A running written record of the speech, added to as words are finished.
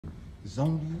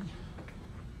Zombie.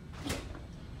 Can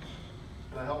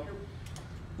I help you?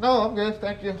 No, I'm good,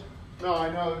 thank you. No,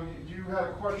 I know. You had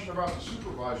a question about the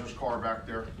supervisor's car back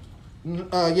there.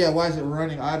 Yeah, why is it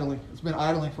running idling? It's been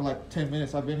idling for like 10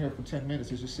 minutes. I've been here for 10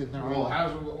 minutes. It's just sitting there. Well,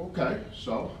 okay,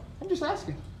 so. I'm just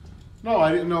asking. No,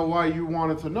 I didn't know why you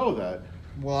wanted to know that.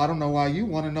 Well, I don't know why you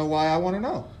want to know why I want to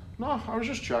know. No, I was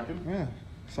just checking. Yeah,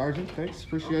 Sergeant, thanks,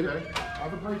 appreciate it.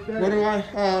 Have a great day. What do I,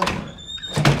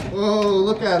 oh,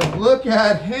 look at him, look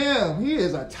at him. He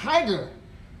is a tiger.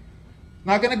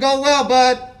 Not gonna go well,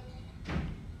 bud.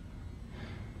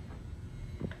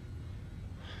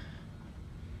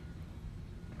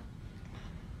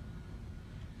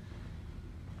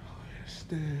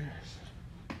 Stairs.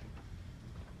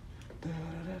 Da,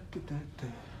 da, da, da, da.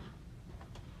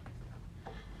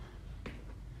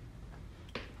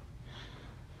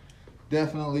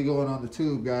 Definitely going on the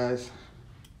tube, guys.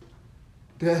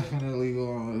 Definitely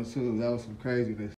going on the tube. That was some craziness.